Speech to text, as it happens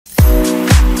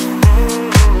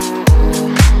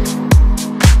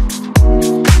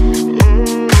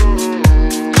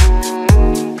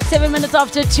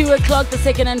minutes after 2 o'clock, the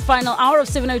second and final hour of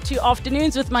 7:02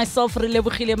 afternoons with myself,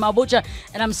 Portia.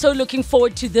 And I'm so looking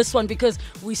forward to this one because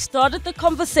we started the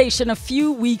conversation a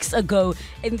few weeks ago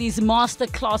in these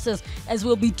masterclasses as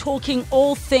we'll be talking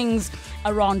all things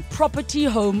around property,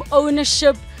 home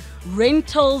ownership,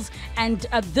 rentals, and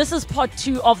this is part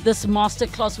 2 of this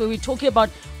masterclass where we're talking about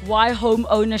why home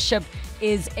ownership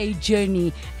is a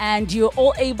journey. And you're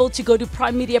all able to go to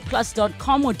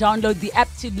primemediaplus.com or download the app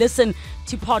to listen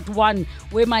to part 1,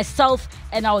 where myself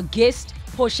and our guest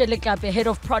Portia, Letlape, head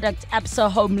of product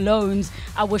Absa Home Loans,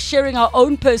 we're sharing our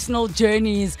own personal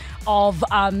journeys of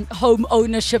home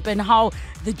ownership and how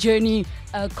the journey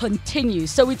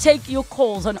continues. So we take your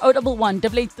calls on 011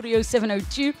 883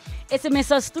 0702,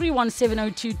 SMS us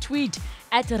 31702, tweet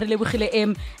at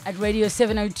M at Radio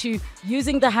 702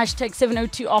 using the hashtag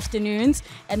 702 afternoons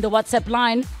and the WhatsApp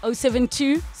line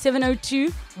 072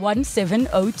 702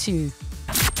 1702.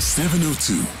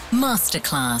 702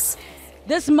 Masterclass.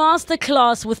 This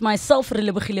masterclass with myself,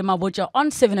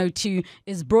 on 702,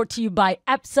 is brought to you by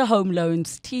Absa Home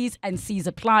Loans. T's and C's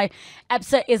apply.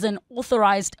 Absa is an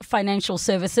authorized financial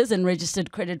services and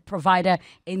registered credit provider,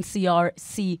 NCR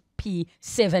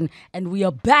CP7. And we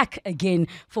are back again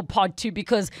for part 2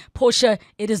 because, Portia,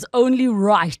 it is only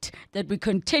right that we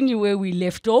continue where we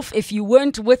left off. If you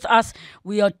weren't with us,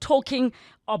 we are talking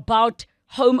about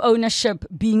home ownership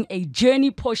being a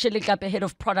journey. Portia Letlape, head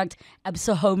of product,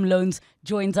 Absa Home Loans,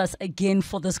 joins us again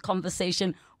for this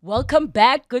conversation. Welcome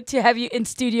back. Good to have you in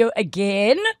studio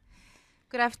again.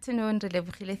 Good afternoon,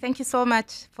 Relebogile. Thank you so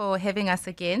much for having us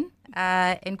again.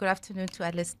 And good afternoon to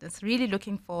our listeners. Really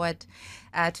looking forward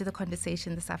to the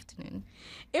conversation this afternoon.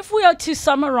 If we are to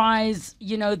summarize,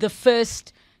 the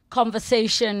first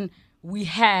conversation we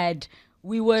had,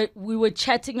 we were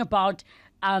chatting about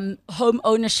home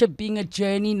ownership being a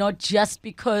journey, not just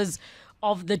because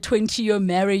of the 20-year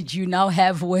marriage you now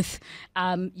have with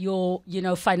your,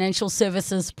 financial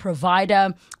services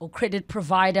provider or credit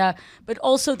provider, but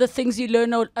also the things you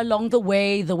learn along the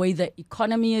way the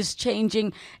economy is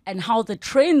changing and how the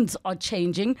trends are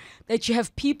changing, that you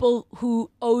have people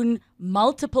who own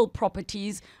multiple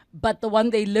properties, but the one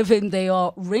they live in, they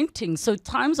are renting. So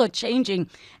times are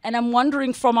changing. And I'm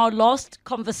wondering, from our last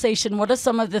conversation, what are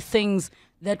some of the things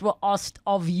that were asked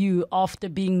of you after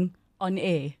being on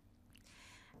air?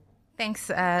 Thanks,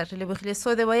 Relebogile.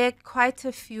 So there were quite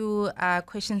a few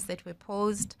questions that were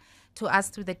posed to us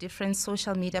through the different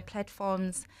social media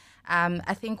platforms.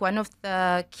 I think one of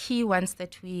the key ones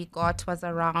that we got was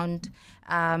around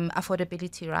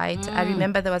affordability, right? I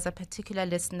remember there was a particular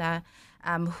listener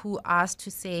who asked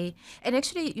to say, and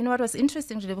actually, what was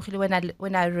interesting,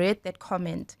 when I read that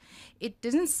comment, it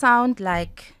didn't sound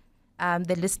like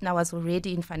the listener was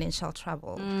already in financial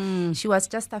trouble. She was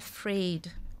just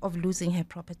afraid of losing her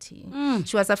property.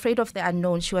 She was afraid of the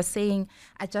unknown. She was saying,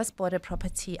 I just bought a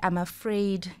property. I'm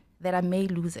afraid that I may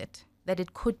lose it, that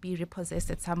it could be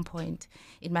repossessed at some point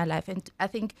in my life. And I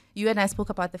think you and I spoke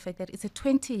about the fact that it's a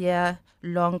 20-year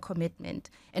long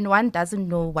commitment and one doesn't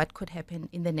know what could happen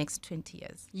in the next 20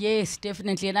 years. Yes,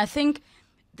 definitely. And I think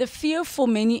the fear for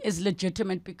many is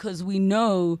legitimate because we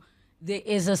know there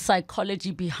is a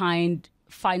psychology behind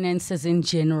finances in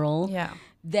general. Yeah.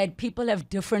 That people have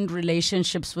different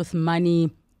relationships with money,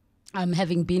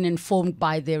 having been informed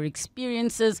by their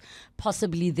experiences,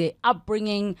 possibly their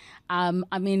upbringing.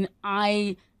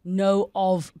 I know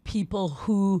of people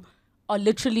who are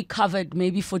literally covered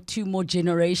maybe for 2 more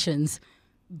generations,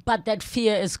 but that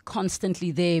fear is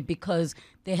constantly there because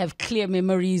they have clear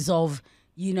memories of,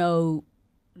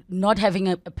 not having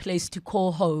a place to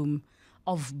call home,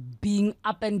 of being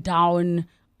up and down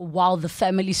while the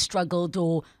family struggled,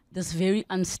 or this very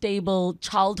unstable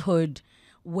childhood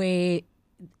where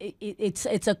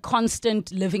it's a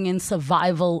constant living in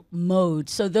survival mode.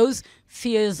 So those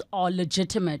fears are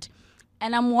legitimate.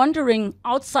 And I'm wondering,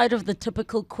 outside of the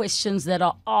typical questions that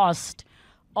are asked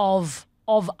of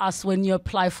us when you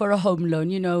apply for a home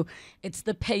loan, it's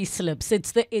the pay slips,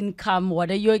 it's the income, what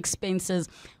are your expenses?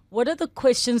 What are the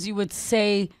questions you would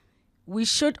say we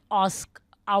should ask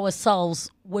ourselves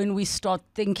when we start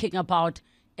thinking about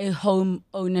a home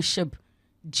ownership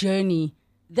journey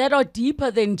that are deeper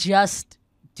than just,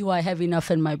 do I have enough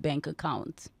in my bank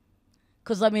account?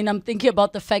 Because, I'm thinking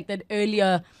about the fact that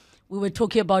earlier we were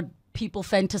talking about people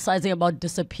fantasizing about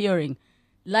disappearing.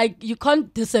 Like, you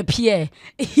can't disappear,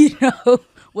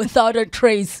 without a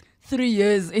trace 3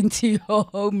 years into your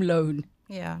home loan.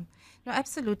 Yeah. No,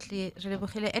 absolutely,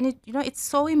 Relebogile. And it's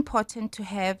so important to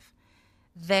have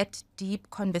that deep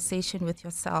conversation with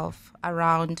yourself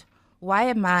around, why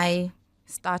am I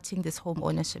starting this home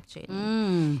ownership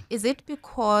journey? Is it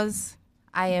because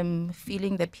I am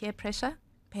feeling the peer pressure.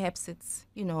 Perhaps it's,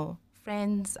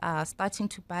 friends are starting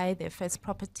to buy their first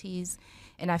properties,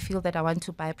 and I feel that I want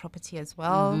to buy a property as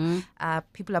well.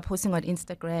 People are posting on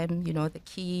Instagram, the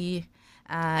key.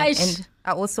 And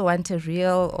I also want a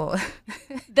reel or...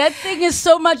 That thing is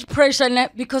so much pressure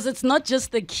because it's not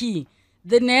just the key.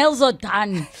 The nails are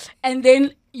done. And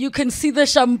then you can see the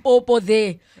shampoo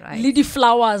there. Right. Lady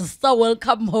flowers, so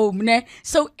welcome home. Ne?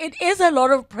 So it is a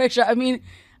lot of pressure. I mean,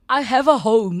 I have a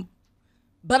home,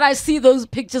 but I see those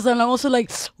pictures and I'm also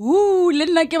like, ooh,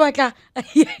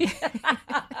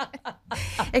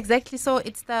 exactly. So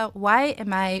it's the why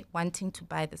am I wanting to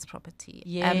buy this property?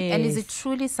 Yes. And is it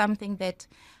truly something that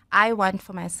I want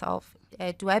for myself?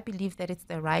 Do I believe that it's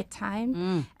the right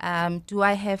time? Do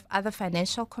I have other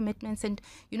financial commitments? And,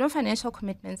 financial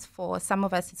commitments for some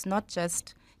of us, it's not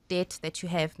just debt that you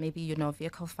have, maybe,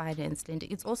 vehicle finance, lending.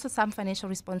 It's also some financial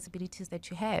responsibilities that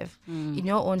you have in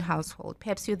your own household.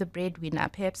 Perhaps you're the breadwinner.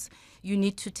 Perhaps you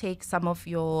need to take some of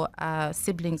your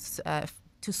siblings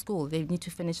to school. They need to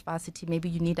finish varsity. Maybe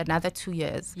you need another 2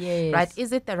 years. Yes. Right?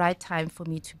 Is it the right time for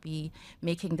me to be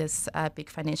making this big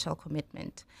financial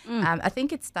commitment? I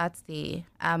think it starts there.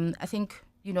 I think,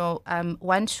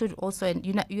 one should also, and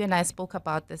you and I spoke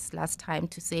about this last time,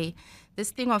 to say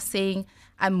this thing of saying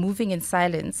I'm moving in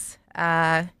silence.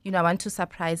 I want to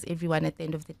surprise everyone at the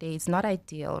end of the day. It's not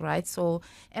ideal, right? So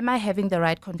am I having the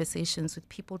right conversations with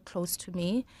people close to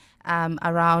me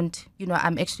around,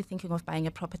 I'm actually thinking of buying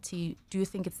a property. Do you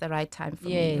think it's the right time for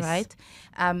me, right?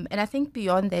 And I think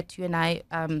beyond that, you and I,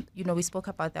 we spoke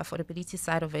about the affordability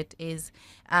side of it is,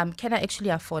 can I actually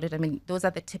afford it? I mean, those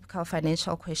are the typical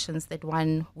financial questions that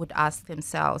one would ask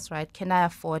themselves, right? Can I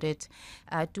afford it?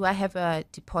 Do I have a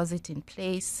deposit in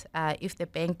place? If the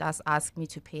bank does ask me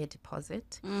to pay a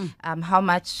deposit, how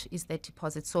much is that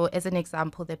deposit? So as an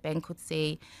example, the bank could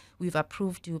say, we've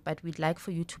approved you, but we'd like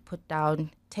for you to put down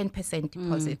 10%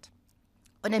 deposit.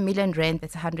 On R1 million,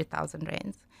 that's 100,000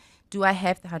 rands. Do I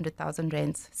have the 100,000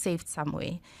 rands saved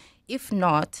somewhere? If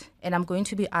not, and I'm going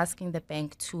to be asking the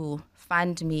bank to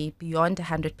fund me beyond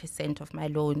 100% of my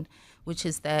loan, which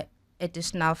is the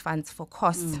additional funds for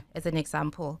costs, as an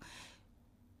example,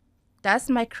 does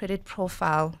my credit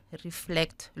profile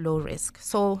reflect low risk?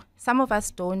 So some of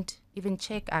us don't even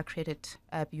check our credit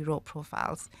bureau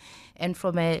profiles. And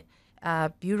from a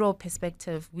bureau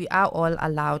perspective, we are all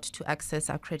allowed to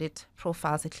access our credit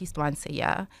profiles at least once a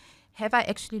year. Have I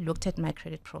actually looked at my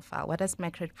credit profile? What does my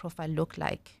credit profile look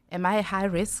like? Am I a high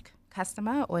risk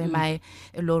customer or am I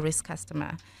a low risk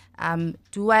customer?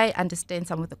 Do I understand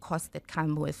some of the costs that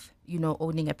come with,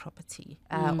 owning a property?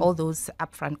 All those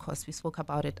upfront costs, we spoke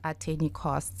about it, attorney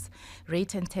costs,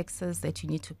 rate and taxes that you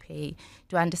need to pay.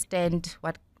 Do I understand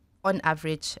what, on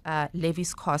average,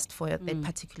 levies cost for that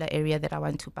particular area that I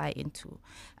want to buy into?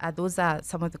 Those are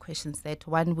some of the questions that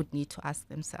one would need to ask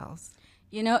themselves.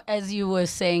 As you were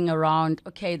saying around,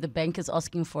 okay, the bank is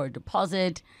asking for a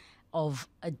deposit of,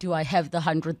 do I have the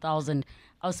 100,000?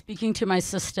 I was speaking to my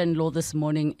sister-in-law this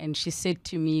morning, and she said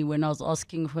to me when I was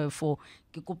asking her for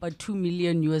 $2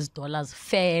 million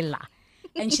fela,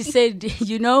 and she said,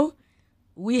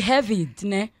 we have it,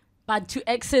 ne? But to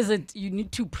access it, you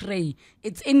need to pray.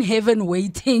 It's in heaven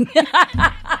waiting.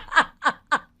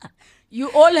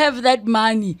 You all have that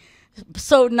money.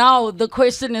 So now the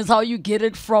question is how you get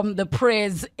it from the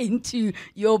prayers into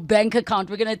your bank account.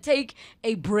 We're going to take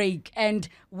a break. And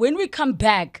when we come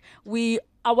back,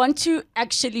 I want to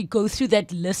actually go through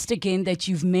that list again that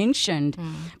you've mentioned,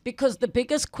 because the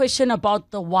biggest question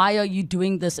about the why are you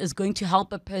doing this is going to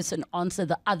help a person answer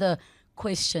the other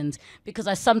questions, because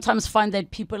I sometimes find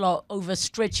that people are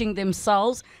overstretching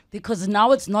themselves, because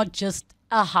now it's not just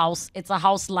a house, it's a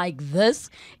house like this,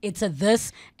 it's a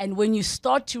this, and when you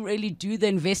start to really do the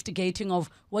investigating of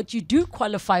what you do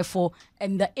qualify for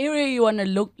and the area you want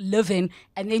to live in,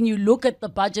 and then you look at the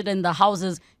budget and the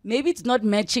houses, maybe it's not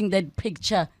matching that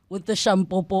picture with the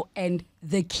shampopo and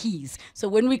the keys. So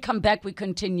when we come back, we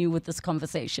continue with this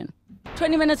conversation.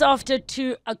 20 minutes after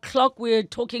 2 o'clock, we're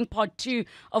talking part 2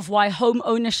 of why home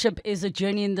ownership is a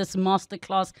journey in this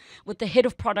masterclass with the head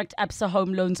of product Absa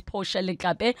Home Loans, Portia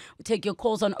Letlape. We take your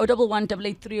calls on 011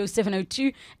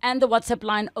 8830702 and the WhatsApp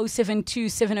line 072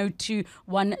 702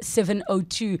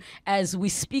 1702 as we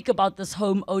speak about this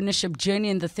home ownership journey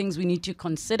and the things we need to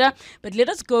consider. But let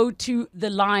us go to the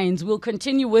lines. We'll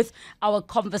continue with our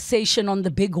conversation on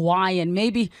the big why, and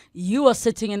maybe you are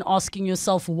sitting and asking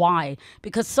yourself why,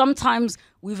 because sometimes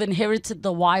we've inherited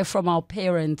the why from our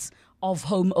parents, of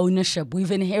home ownership.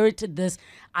 We've inherited this,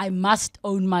 I must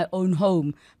own my own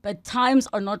home. But times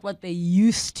are not what they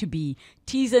used to be.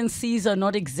 T's and C's are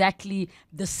not exactly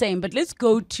the same. But let's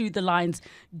go to the lines.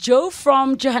 Joe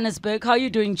from Johannesburg. How are you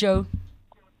doing, Joe?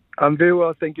 I'm very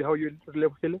well, thank you. How are you?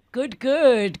 Good,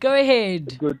 good. Go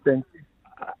ahead. Good, thanks.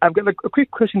 I've got a quick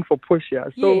question for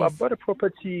Portia. So Yes. I bought a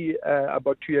property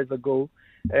about 2 years ago,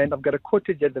 and I've got a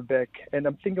cottage at the back, and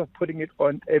I'm thinking of putting it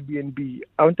on Airbnb.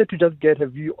 I wanted to just get a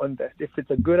view on that, if it's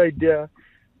a good idea.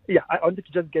 Yeah, I wanted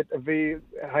to just get a very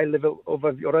high-level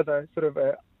overview, or rather sort of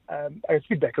a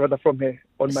feedback rather from her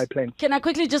on my plans. Can I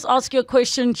quickly just ask you a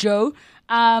question, Joe?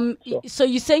 Sure. So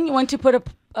you're saying you want to put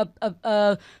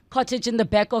a cottage in the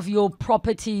back of your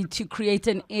property to create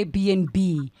an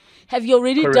Airbnb. Have you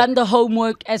already Correct. done the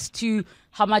homework as to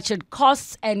how much it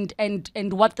costs and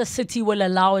what the city will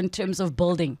allow in terms of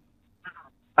building?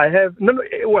 I have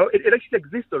well, it actually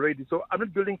exists already, so I'm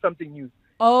not building something new. It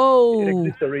Oh,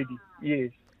 exists already.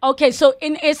 Yes, okay. So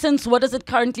in essence, what is it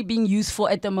currently being used for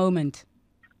at the moment?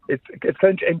 it's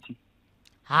currently empty.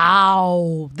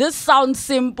 How? This sounds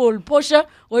simple. Portia,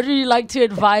 what would you like to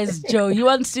advise Joe? He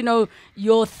wants to know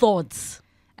your thoughts.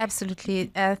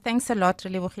 Absolutely. Thanks a lot,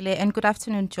 Relebohile, and good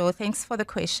afternoon, Joe. Thanks for the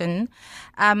question.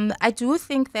 I do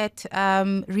think that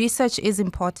research is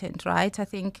important, right? I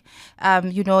think,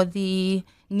 the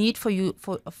need for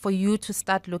you to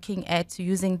start looking at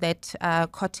using that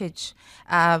cottage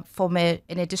from an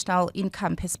additional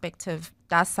income perspective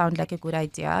does sound like a good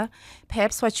idea.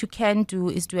 Perhaps what you can do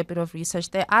is do a bit of research.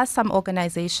 There are some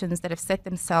organizations that have set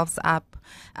themselves up,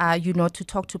 to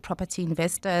talk to property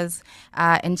investors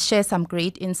and share some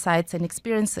great insights and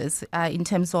experiences in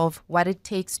terms of what it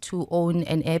takes to own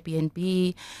an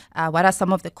Airbnb, what are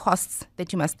some of the costs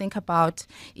that you must think about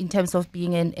in terms of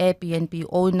being an Airbnb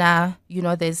owner.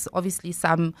 There's obviously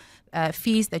some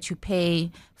fees that you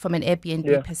pay from an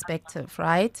Airbnb perspective,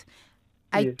 right?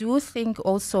 I Yes. do think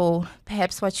also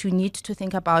perhaps what you need to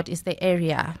think about is the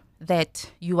area that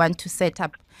you want to set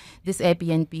up this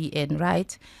Airbnb in,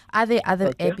 right? Are there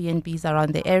other Airbnbs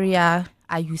around the area?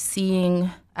 Are you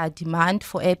seeing a demand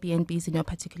for Airbnbs in your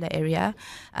particular area?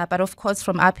 But of course,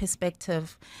 from our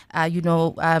perspective,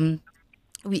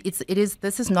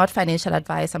 this is not financial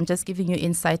advice. I'm just giving you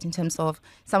insight in terms of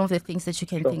some of the things that you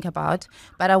can think about.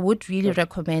 But I would really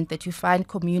recommend that you find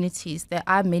communities. There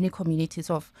are many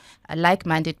communities of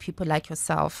like-minded people like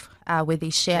yourself where they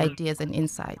share ideas and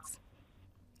insights.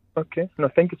 Okay. No,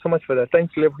 thank you so much for that.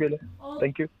 Thanks, Lebhile.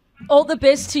 Thank you. All the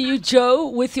best to you, Joe,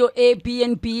 with your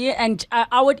Airbnb. And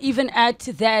I would even add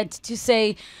to that to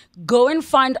say, go and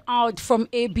find out from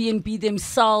Airbnb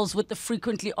themselves with the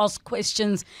frequently asked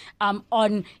questions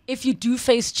on if you do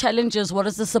face challenges, what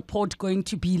is the support going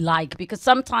to be like? Because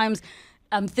sometimes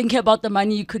thinking about the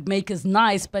money you could make is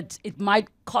nice, but it might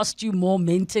cost you more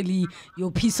mentally, your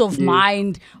peace of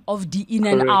mind of the in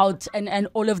and out and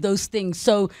all of those things.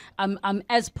 So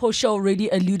as Portia already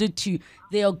alluded to,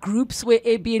 there are groups where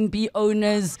Airbnb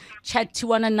owners chat to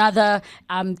one another.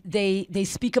 They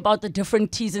speak about the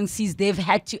different T's and C's they've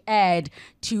had to add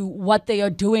to what they are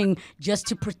doing just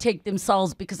to protect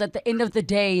themselves, because at the end of the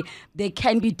day, there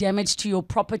can be damage to your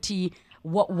property.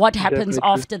 What happens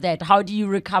after that? How do you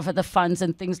recover the funds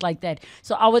and things like that?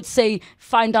 So I would say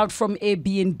find out from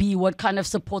Airbnb what kind of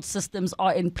support systems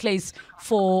are in place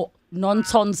for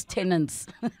nonsense tenants,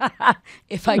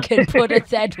 if I can put it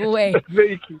that way.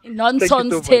 Very key.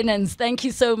 Nonsense tenants. Thank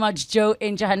you so much, Joe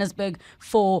in Johannesburg,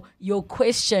 for your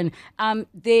question.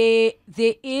 There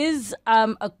is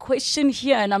a question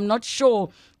here, and I'm not sure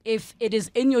if it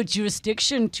is in your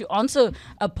jurisdiction to answer,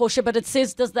 Portia, but it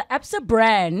says, does the Absa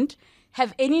brand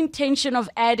have any intention of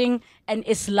adding an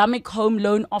Islamic home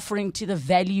loan offering to the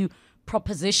value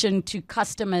proposition to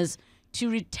customers to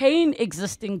retain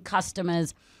existing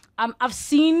customers? I've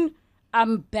seen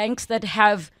banks that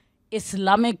have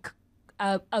Islamic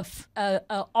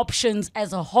options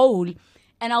as a whole,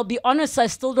 and I'll be honest, I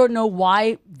still don't know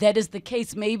why that is the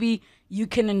case. Maybe you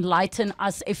can enlighten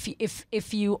us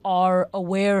if you are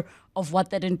aware of what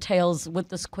that entails with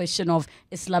this question of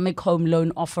Islamic home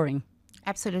loan offering.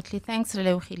 Absolutely. Thanks,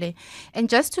 Relebohile. And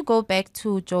just to go back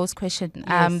to Joe's question,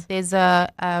 there's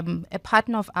a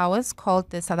partner of ours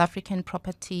called the South African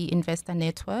Property Investor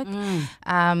Network.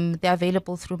 They're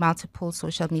available through multiple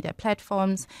social media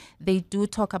platforms. They do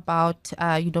talk about,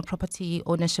 property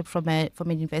ownership from an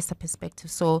investor perspective.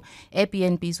 So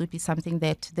Airbnbs would be something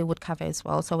that they would cover as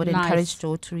well. So I would encourage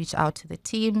Joe to reach out to the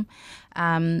team.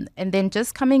 And then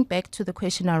just coming back to the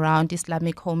question around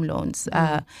Islamic home loans,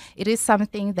 it is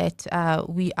something that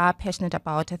we are passionate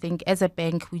about. I think as a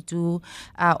bank, we do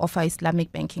offer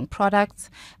Islamic banking products.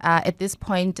 At this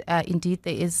point, indeed,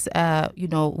 there is,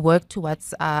 work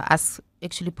towards us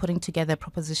actually putting together a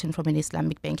proposition from an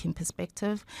Islamic banking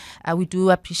perspective. We do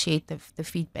appreciate the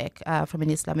feedback from an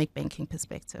Islamic banking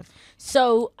perspective.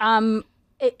 So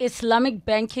Islamic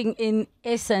banking, in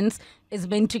essence, is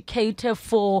meant to cater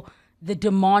for the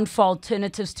demand for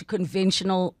alternatives to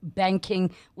conventional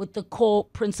banking, with the core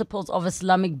principles of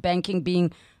Islamic banking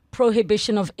being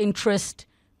prohibition of interest,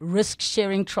 risk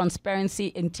sharing,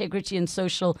 transparency, integrity, and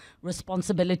social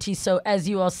responsibility. So as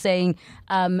you are saying,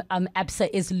 Absa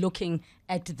is looking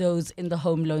at those in the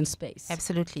home loan space.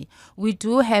 Absolutely. We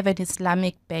do have an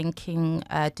Islamic banking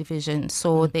division.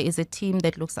 So there is a team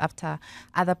that looks after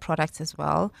other products as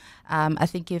well. I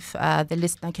think if the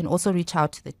listener can also reach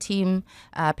out to the team,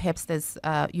 perhaps there's,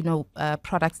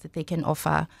 products that they can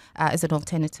offer as an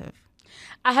alternative.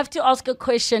 I have to ask a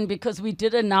question, because we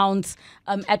did announce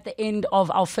at the end of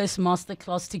our first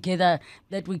masterclass together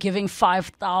that we're giving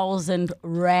 5,000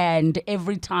 Rand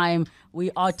every time we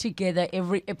are together,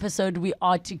 every episode we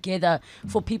are together,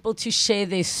 for people to share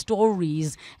their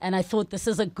stories. And I thought this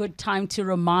is a good time to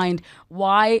remind,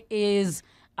 why is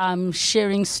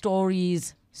sharing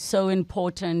stories so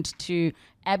important to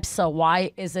Absa?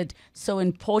 Why is it so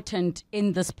important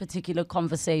in this particular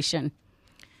conversation?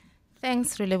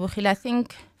 Thanks, Relebohile. I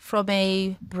think from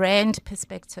a brand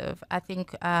perspective, I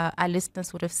think our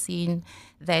listeners would have seen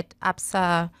that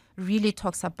Absa really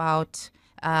talks about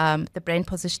the brand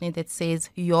positioning that says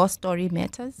your story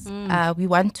matters. We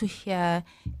want to hear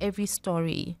every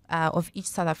story of each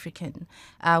South African,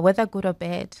 whether good or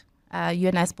bad. You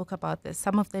and I spoke about this,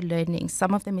 some of the learnings,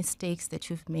 some of the mistakes that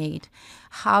you've made,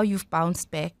 how you've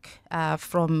bounced back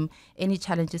from any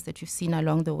challenges that you've seen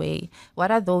along the way.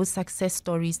 What are those success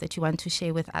stories that you want to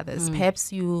share with others?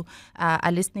 Perhaps you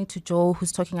are listening to Joe,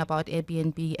 who's talking about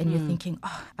Airbnb, and you're thinking,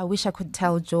 oh, I wish I could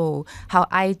tell Joe how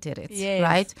I did it,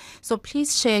 right? So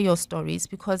please share your stories,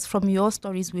 because from your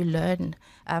stories we learn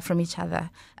from each other.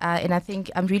 And I think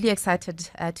I'm really excited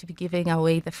to be giving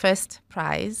away the first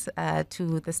prize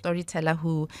to the storyteller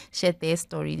who shared their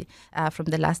story from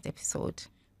the last episode.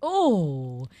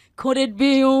 Oh, could it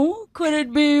be you? Could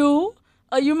it be you?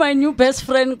 Are you my new best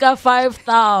friend, ka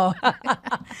 5,000?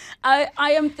 I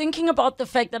am thinking about the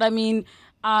fact that,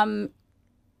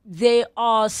 there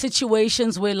are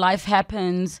situations where life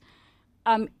happens.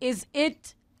 Is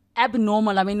it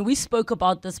abnormal? We spoke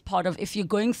about this part of, if you're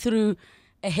going through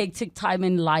a hectic time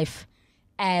in life,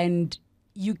 and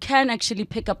you can actually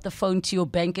pick up the phone to your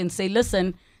bank and say,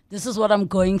 listen, this is what I'm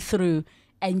going through,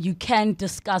 and you can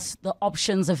discuss the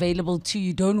options available to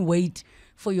you. Don't wait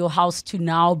for your house to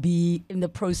now be in the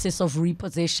process of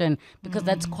repossession, because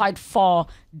that's quite far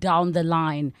down the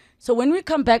line. So when we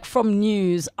come back from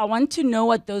news, I want to know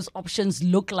what those options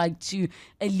look like to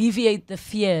alleviate the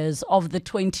fears of the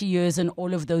 20 years and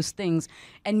all of those things.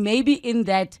 And maybe in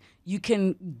that, you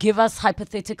can give us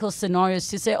hypothetical scenarios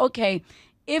to say, okay,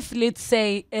 if, let's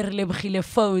say, Relebohile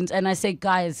phones and I say,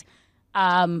 guys,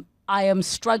 I am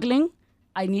struggling,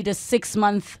 I need a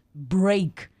 6-month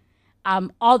break.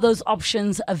 Are those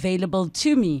options available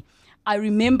to me? I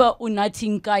remember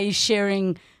Unatinkai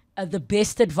sharing the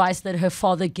best advice that her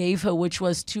father gave her, which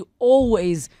was to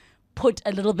always put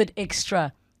a little bit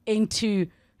extra into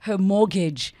her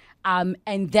mortgage.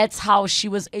 And that's how she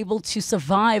was able to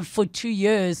survive for 2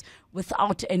 years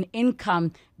without an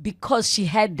income, because she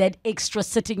had that extra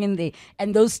sitting in there.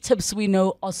 And those tips, we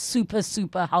know, are super,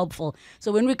 super helpful.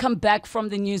 So when we come back from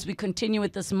the news, we continue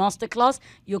with this masterclass.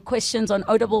 Your questions on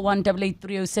 011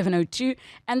 883 0702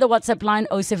 and the WhatsApp line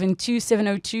 072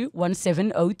 702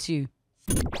 1702.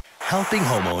 Helping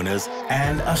homeowners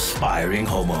and aspiring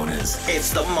homeowners.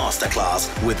 It's the Masterclass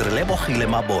with Relebohile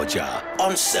Mabotja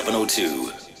on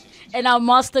 702. And our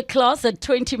masterclass at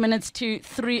 20 minutes to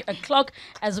 3 o'clock,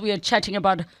 as we are chatting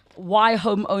about why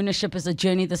home ownership is a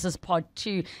journey. This is part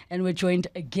 2, and we're joined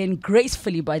again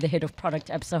gracefully by the head of product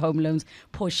Absa Home Loans,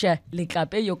 Portia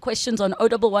Letlape. Your questions on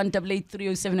 011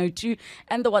 883 0702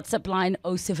 and the WhatsApp line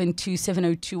 072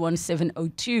 702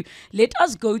 1702. Let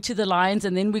us go to the lines,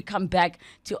 and then we come back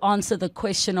to answer the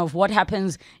question of what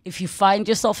happens if you find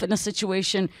yourself in a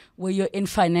situation where you're in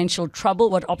financial trouble,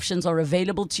 what options are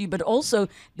available to you, but also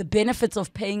the benefits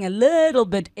of paying a little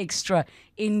bit extra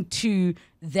into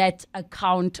that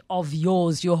account of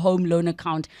yours, your home loan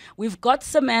account. We've got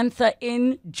Samantha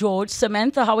in George.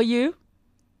 Samantha, how are you?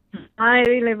 Hi,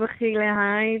 Relebohile.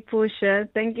 Hi, Portia.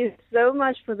 Thank you so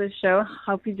much for the show.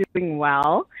 Hope you're doing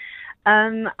well.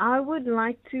 I would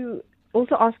like to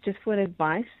also ask just for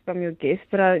advice from your guest,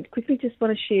 but I quickly just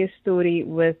want to share a story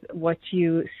with what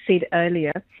you said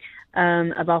earlier.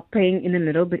 about paying in a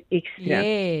little bit extra.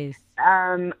 Yes.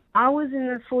 I was in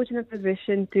a fortunate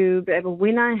position to be able,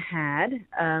 when I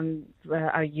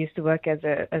used to work as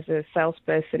a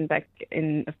salesperson back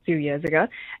in a few years ago,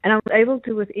 and I was able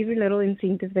to, with every little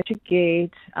incentive that you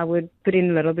get, I would put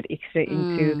in a little bit extra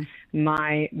into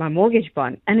my mortgage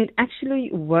bond. And it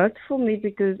actually worked for me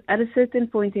because at a certain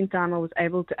point in time, I was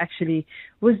able to actually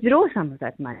withdraw some of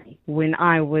that money when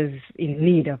I was in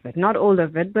need of it. Not all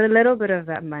of it, but a little bit of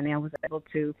that money I was able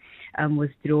to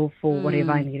withdraw for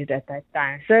whatever I needed at that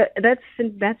time. So that's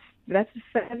a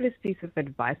fabulous piece of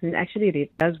advice, and actually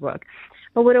it does work.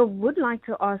 But what I would like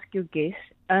to ask your guests,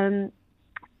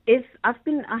 if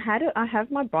I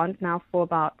have my bond now for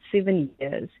about 7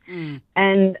 years,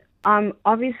 and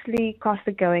obviously costs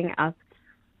are going up.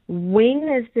 When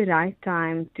is the right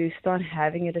time to start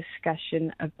having a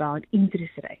discussion about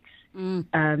interest rates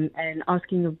and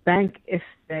asking your bank if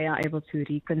they are able to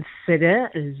reconsider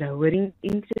lowering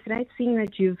interest rates, seeing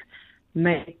that you've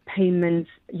made payments,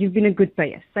 you've been a good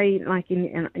payer, say like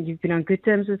you've been on good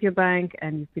terms with your bank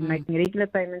and you've been making regular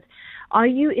payments. Are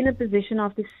you in a position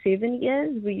after 7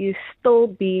 years where you're still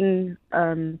being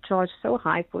charged so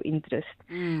high for interest?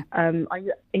 Are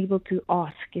you able to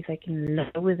ask if they can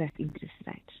lower that interest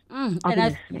rate?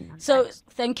 So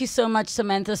thank you so much,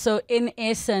 Samantha. So in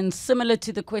essence, similar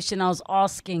to the question I was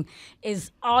asking,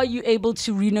 is are you able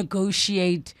to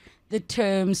renegotiate the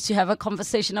terms, to have a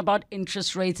conversation about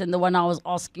interest rates? And the one I was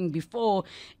asking before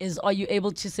is, are you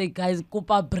able to say, guys,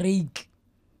 kopa break?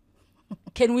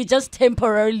 Can we just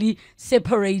temporarily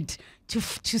separate to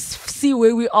see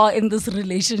where we are in this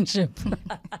relationship?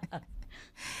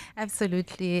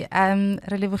 Absolutely.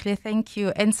 Relebohile, thank you.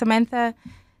 And Samantha,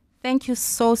 thank you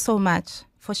so much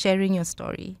for sharing your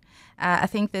story. I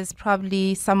think there's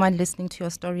probably someone listening to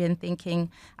your story and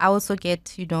thinking, I also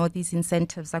get, these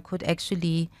incentives. I could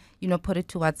actually, put it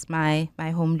towards my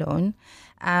home loan.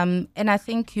 And I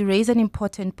think you raise an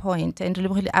important point.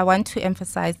 And I want to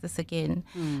emphasize this again,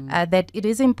 that it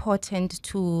is important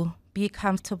to be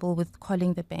comfortable with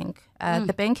calling the bank.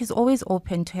 The bank is always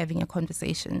open to having a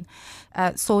conversation.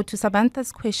 So to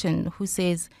Samantha's question, who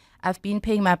says, I've been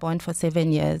paying my bond for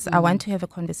 7 years. I want to have a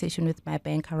conversation with my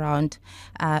bank around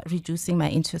reducing my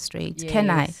interest rate. Yes. Can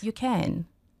I? You can.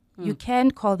 You can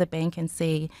call the bank and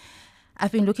say,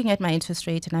 I've been looking at my interest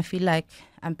rate and I feel like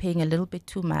I'm paying a little bit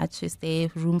too much. Is there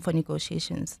room for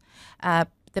negotiations?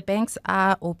 The banks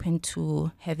are open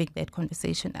to having that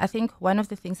conversation. I think one of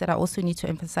the things that I also need to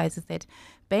emphasize is that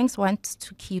banks want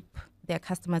to keep their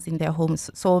customers in their homes.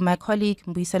 So my colleague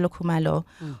Mbuyiselo Khumalo,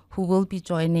 who will be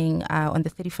joining on the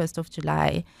 31st of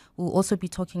July, will also be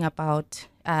talking about,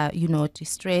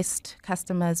 distressed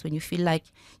customers when you feel like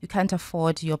you can't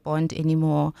afford your bond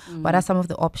anymore. What are some of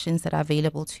the options that are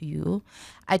available to you?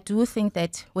 I do think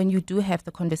that when you do have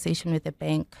the conversation with the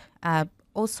bank,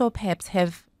 also perhaps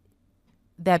have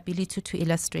the ability to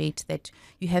illustrate that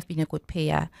you have been a good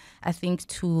payer. I think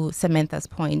to Samantha's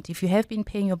point, if you have been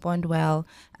paying your bond well,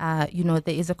 there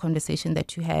is a conversation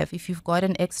that you have. If you've got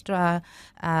an extra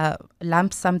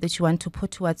lump sum that you want to put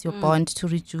towards your bond to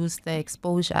reduce the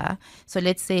exposure. So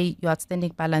let's say your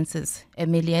outstanding balance is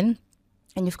 1 million.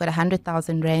 And you've got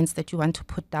 100,000 rands that you want to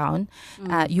put down,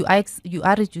 you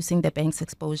are reducing the bank's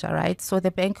exposure, right? So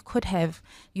the bank could have,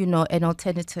 an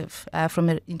alternative from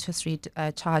an interest rate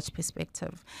charge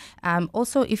perspective.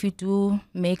 Also, if you do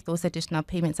make those additional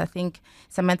payments, I think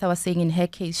Samantha was saying in her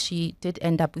case, she did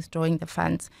end up withdrawing the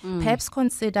funds. Perhaps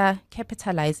consider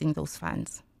capitalizing those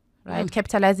funds. Right?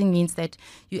 Capitalizing means that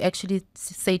you actually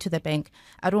say to the bank,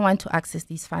 I don't want to access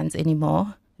these funds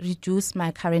anymore. Reduce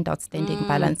my current outstanding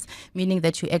balance, meaning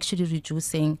that you're actually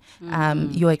reducing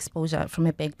your exposure from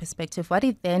a bank perspective. What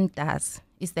it then does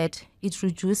is that it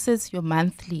reduces your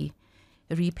monthly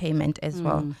repayment as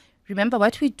well. Remember,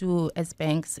 what we do as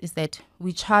banks is that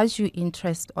we charge you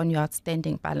interest on your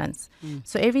outstanding balance.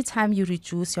 So every time you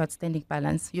reduce your outstanding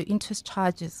balance, your interest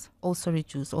charges also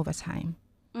reduce over time.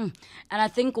 And I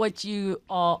think what you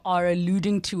are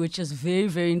alluding to, which is very,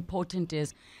 very important,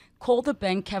 is call the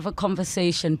bank, have a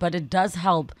conversation, but it does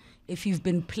help if you've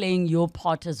been playing your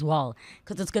part as well,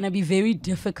 because it's going to be very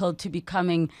difficult to be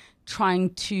trying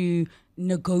to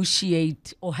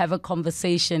negotiate or have a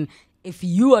conversation if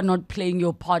you are not playing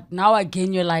your part. Now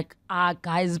again, you're like,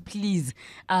 guys, please,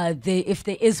 if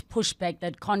there is pushback,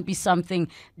 that can't be something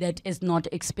that is not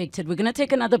expected. We're going to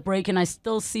take another break, and I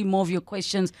still see more of your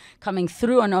questions coming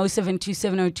through on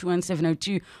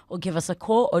 0727021702, or give us a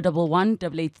call, 011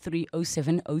 883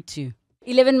 0702.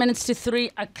 11 minutes to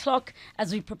 3 o'clock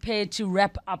as we prepare to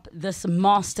wrap up this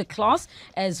masterclass,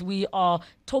 as we are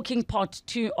talking part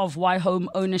 2 of why home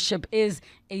ownership is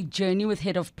a journey with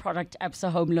head of product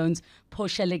Absa Home Loans,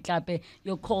 Portia Letlape.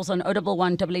 Your calls on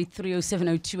 011 883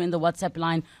 0702 and the WhatsApp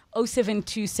line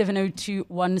 072 702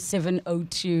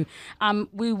 1702.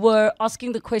 We were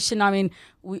asking the question, I mean,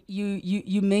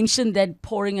 you mentioned that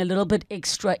pouring a little bit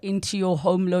extra into your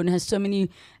home loan has so many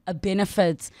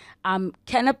benefits.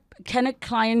 Can a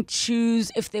client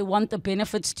choose if they want the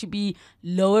benefits to be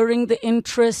lowering the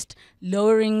interest,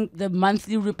 lowering the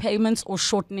monthly repayments, or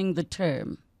shortening the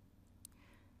term?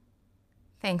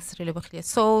 Thanks, Relebohile.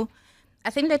 So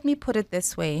I think let me put it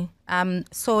this way.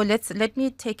 So let me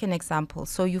take an example.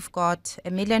 So you've got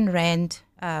R1 million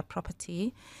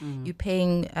property, you're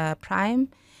paying prime.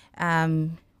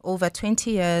 Over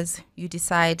 20 years, you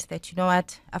decide that, you know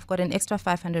what, I've got an extra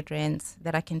 500 rands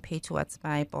that I can pay towards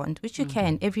my bond, which you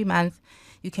can. Every month,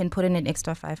 you can put in an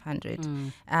extra 500.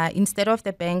 Instead of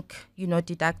the bank,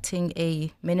 deducting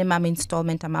a minimum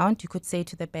installment amount, you could say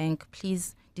to the bank,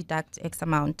 please deduct X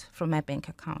amount from my bank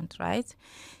account, right?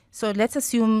 So let's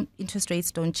assume interest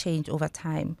rates don't change over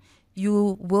time.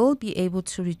 You will be able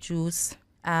to reduce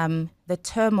the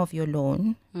term of your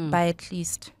loan by at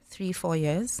least 3-4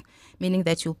 years, meaning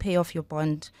that you'll pay off your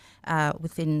bond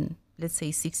within, let's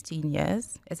say, 16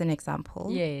 years, as an example.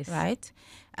 Yes. Right?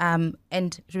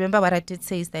 And remember what I did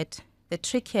say is that the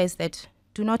trick here is that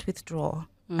do not withdraw.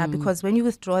 Because when you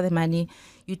withdraw the money,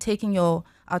 you're taking your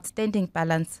outstanding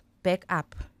balance back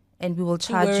up, and we will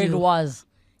charge where you. it was.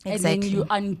 Exactly. And then you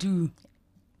undo.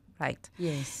 Right.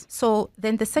 Yes. So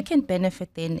then the second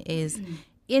benefit then is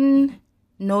in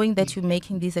knowing that you're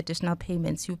making these additional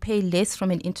payments, you pay less from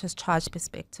an interest charge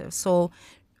perspective. So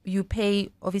you pay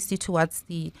obviously towards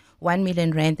the 1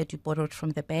 million rand that you borrowed from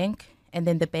the bank, and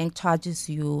then the bank charges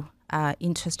you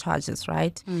interest charges,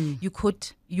 right?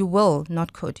 You will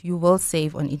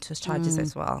save on interest charges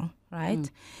as well,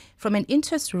 right? From an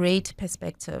interest rate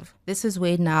perspective, this is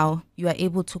where now you are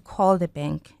able to call the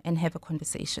bank and have a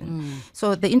conversation.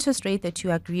 So the interest rate that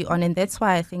you agree on, and that's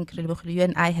why I think you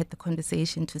and I had the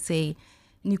conversation to say,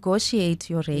 negotiate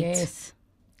your rate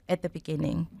at the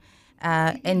beginning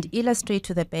and illustrate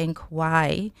to the bank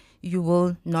why you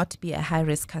will not be a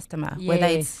high-risk customer. Whether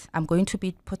it's, I'm going to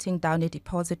be putting down a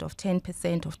deposit of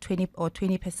 10% of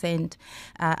 20%.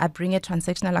 I bring a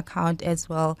transactional account as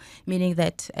well, meaning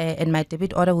that and my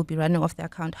debit order will be running off the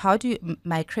account. How do you,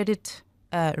 my credit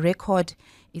record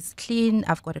is clean.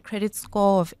 I've got a credit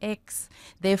score of X.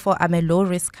 Therefore, I'm a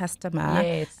low-risk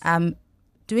customer.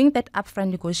 Doing that upfront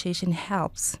negotiation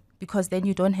helps, because then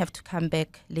you don't have to come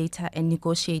back later and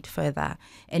negotiate further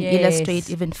and illustrate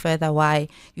even further why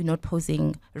you're not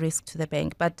posing risk to the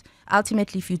bank. But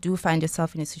ultimately, if you do find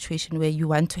yourself in a situation where you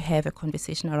want to have a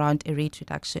conversation around a rate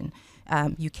reduction,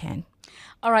 you can.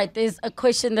 All right, there's a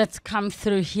question that's come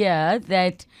through here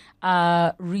that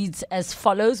reads as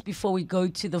follows before we go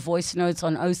to the voice notes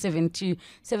on 072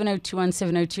 7021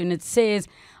 702. And it says,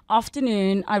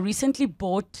 afternoon, I recently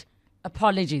bought...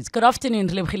 Apologies. Good afternoon,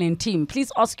 Relebohile and team.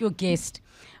 Please ask your guest.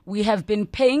 We have been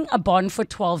paying a bond for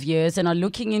 12 years and are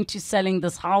looking into selling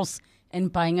this house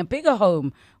and buying a bigger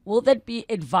home. Will that be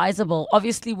advisable?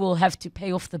 Obviously, we'll have to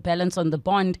pay off the balance on the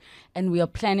bond, and we are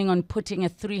planning on putting a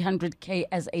 300K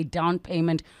as a down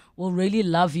payment. We'll really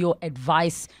love your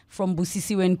advice from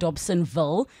Busisiwe in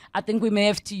Dobsonville. I think we may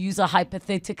have to use a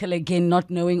hypothetical again,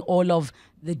 not knowing all of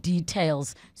the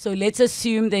details. So let's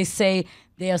assume they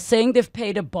are saying they've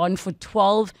paid a bond for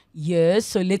 12 years.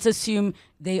 So let's assume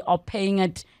they are paying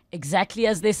it exactly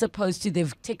as they're supposed to.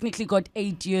 They've technically got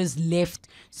 8 years left.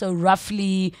 So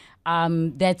roughly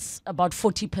that's about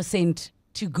 40%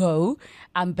 to go.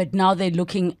 But now they're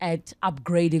looking at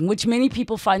upgrading, which many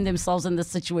people find themselves in the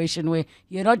situation where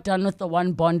you're not done with the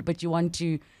one bond, but you want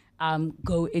to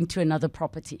go into another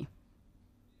property.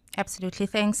 Absolutely.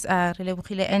 Thanks,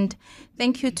 Relebohile. And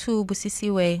thank you to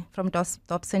Busisiwe from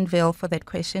Dobsonville for that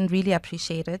question. Really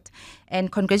appreciate it.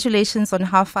 And congratulations on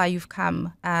how far you've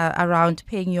come around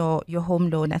paying your home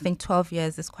loan. I think 12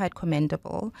 years is quite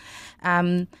commendable.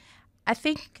 I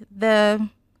think the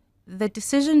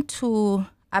decision to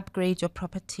upgrade your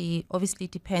property obviously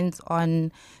depends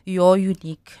on your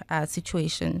unique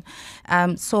situation.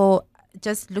 So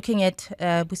just looking at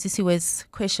Busisiwe's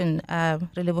question,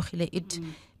 Relebohile,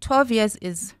 12 years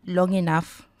is long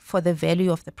enough for the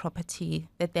value of the property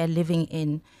that they're living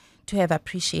in to have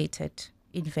appreciated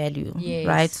in value,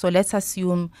 right? So let's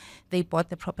assume they bought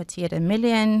the property at 1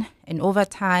 million, and over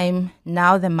time,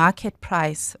 now the market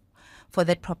price for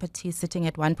that property is sitting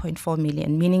at 1.4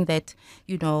 million, meaning that,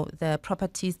 the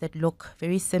properties that look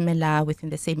very similar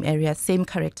within the same area, same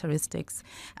characteristics,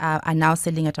 are now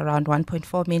selling at around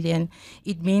 1.4 million.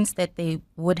 It means that they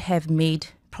would have made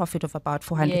profit of about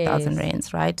 400,000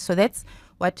 rands, right? So that's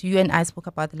what you and I spoke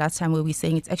about the last time, where we're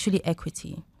saying it's actually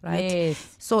equity, right?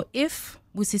 Yes. So if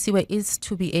Busisiwe is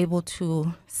to be able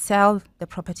to sell the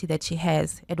property that she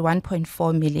has at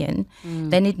 1.4 million,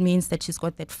 then it means that she's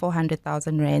got that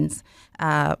 400,000 rands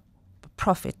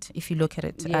profit, if you look at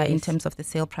it in terms of the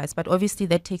sale price. But obviously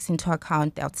that takes into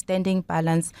account the outstanding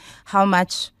balance. How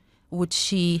much would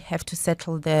she have to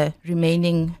settle the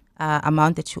remaining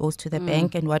amount that she owes to the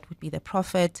bank, and what would be the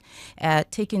profit?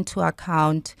 Take into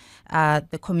account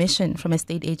the commission from a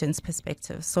estate agent's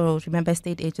perspective. So remember,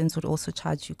 estate agents would also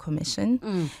charge you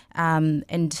commission.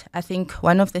 And I think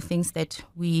one of the things that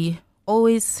we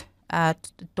always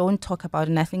don't talk about,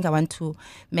 and I think I want to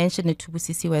mention it to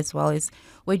Busisiwe as well, is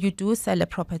when you do sell a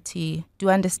property, do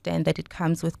understand that it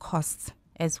comes with costs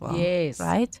as well. Yes.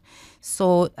 Right?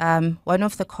 So one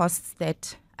of the costs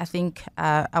that I think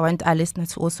I want our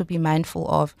listeners to also be mindful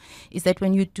of is that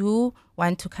when you do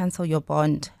want to cancel your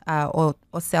bond or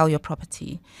sell your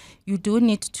property, you do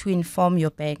need to inform your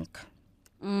bank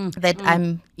that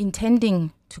I'm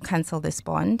intending to cancel this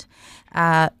bond.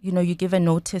 You give a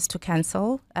notice to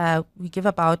cancel. We give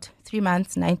about 3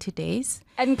 months, 90 days.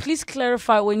 And please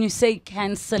clarify, when you say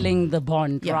cancelling the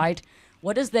bond, right?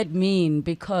 What does that mean?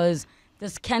 Because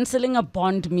does cancelling a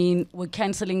bond mean we're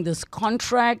cancelling this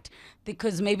contract?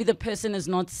 Because maybe the person is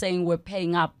not saying we're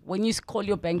paying up. When you call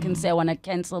your bank and say, I want to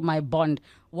cancel my bond,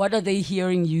 what are they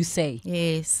hearing you say?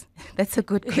 Yes, that's a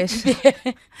good question.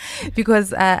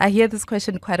 Because I hear this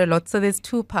question quite a lot. So there's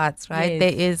two parts, right? Yes.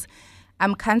 There is,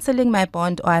 I'm cancelling my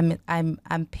bond, or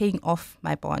I'm paying off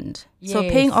my bond. Yes. So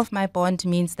paying off my bond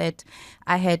means that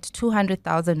I had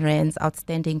 200,000 rands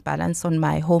outstanding balance on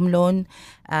my home loan.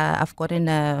 I've gotten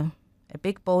a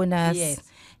big bonus. Yes.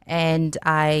 And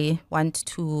I want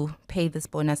to pay this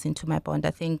bonus into my bond.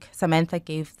 I think Samantha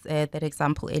gave that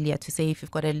example earlier to say if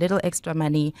you've got a little extra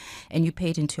money and you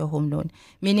pay it into your home loan,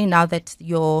 meaning now that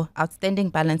your outstanding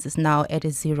balance is now at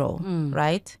a zero,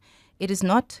 right? It is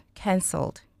not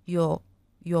cancelled. Your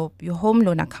home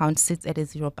loan account sits at a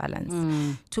zero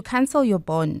balance. To cancel your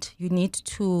bond, you need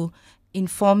to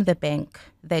inform the bank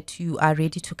that you are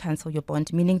ready to cancel your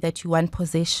bond, meaning that you want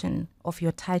possession of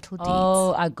your title deeds.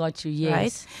 Oh, I got you, yes.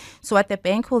 Right? So what the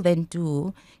bank will then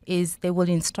do is they will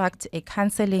instruct a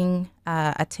cancellation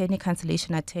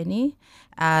attorney.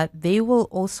 They will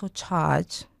also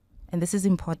charge, and this is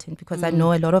important because I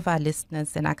know a lot of our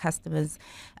listeners and our customers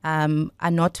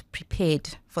are not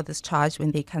prepared for this charge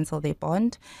when they cancel their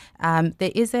bond.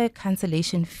 There is a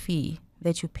cancellation fee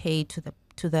that you pay to the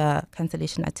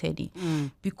cancellation attorney,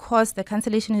 because the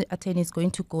cancellation attorney is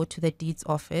going to go to the deeds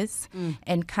office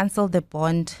and cancel the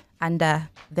bond under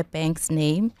the bank's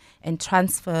name and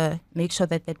make sure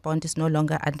that that bond is no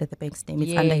longer under the bank's name,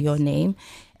 it's under your name.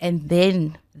 And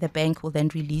then the bank will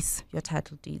then release your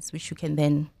title deeds, which you can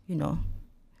then,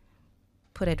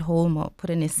 put at home or put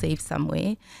in a safe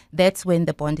somewhere. That's when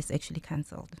the bond is actually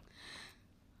cancelled.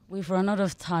 We've run out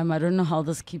of time. I don't know how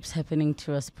this keeps happening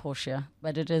to us, Portia,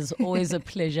 but it is always a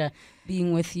pleasure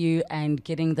being with you and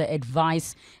getting the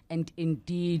advice. And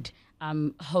indeed,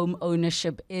 home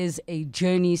ownership is a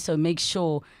journey. So make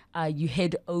sure you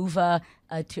head over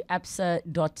to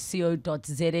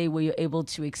absa.co.za where you're able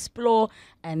to explore.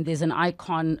 And there's an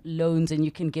icon, loans, and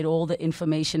you can get all the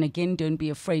information. Again, don't be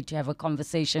afraid to have a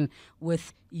conversation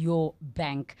with your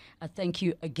bank. Thank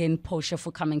you again, Portia,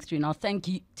 for coming through. Now, thank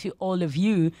you to all of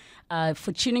you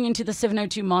for tuning into the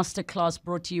 702 Masterclass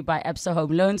brought to you by Absa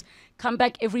Home Loans. Come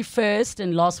back every first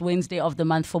and last Wednesday of the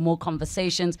month for more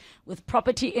conversations with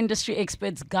property industry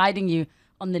experts guiding you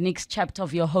on the next chapter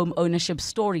of your home ownership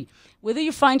story. Whether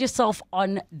you find yourself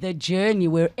on the journey,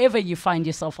 wherever you find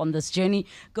yourself on this journey,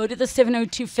 go to the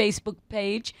 702 Facebook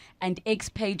page and X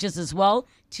pages as well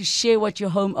to share what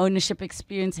your home ownership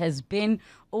experience has been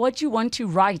or what you want to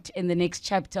write in the next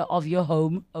chapter of your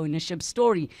home ownership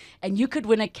story. And you could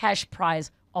win a cash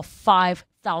prize of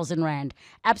 5,000 Rand.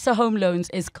 Absa Home Loans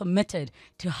is committed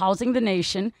to housing the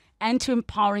nation and to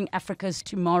empowering Africa's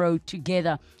tomorrow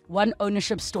together. One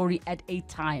ownership story at a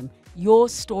time. Your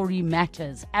story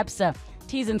matters. Absa,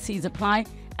 T's and C's apply.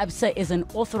 Absa is an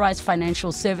authorized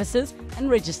financial services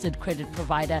and registered credit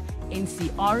provider,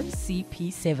 NCR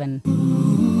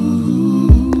CP7.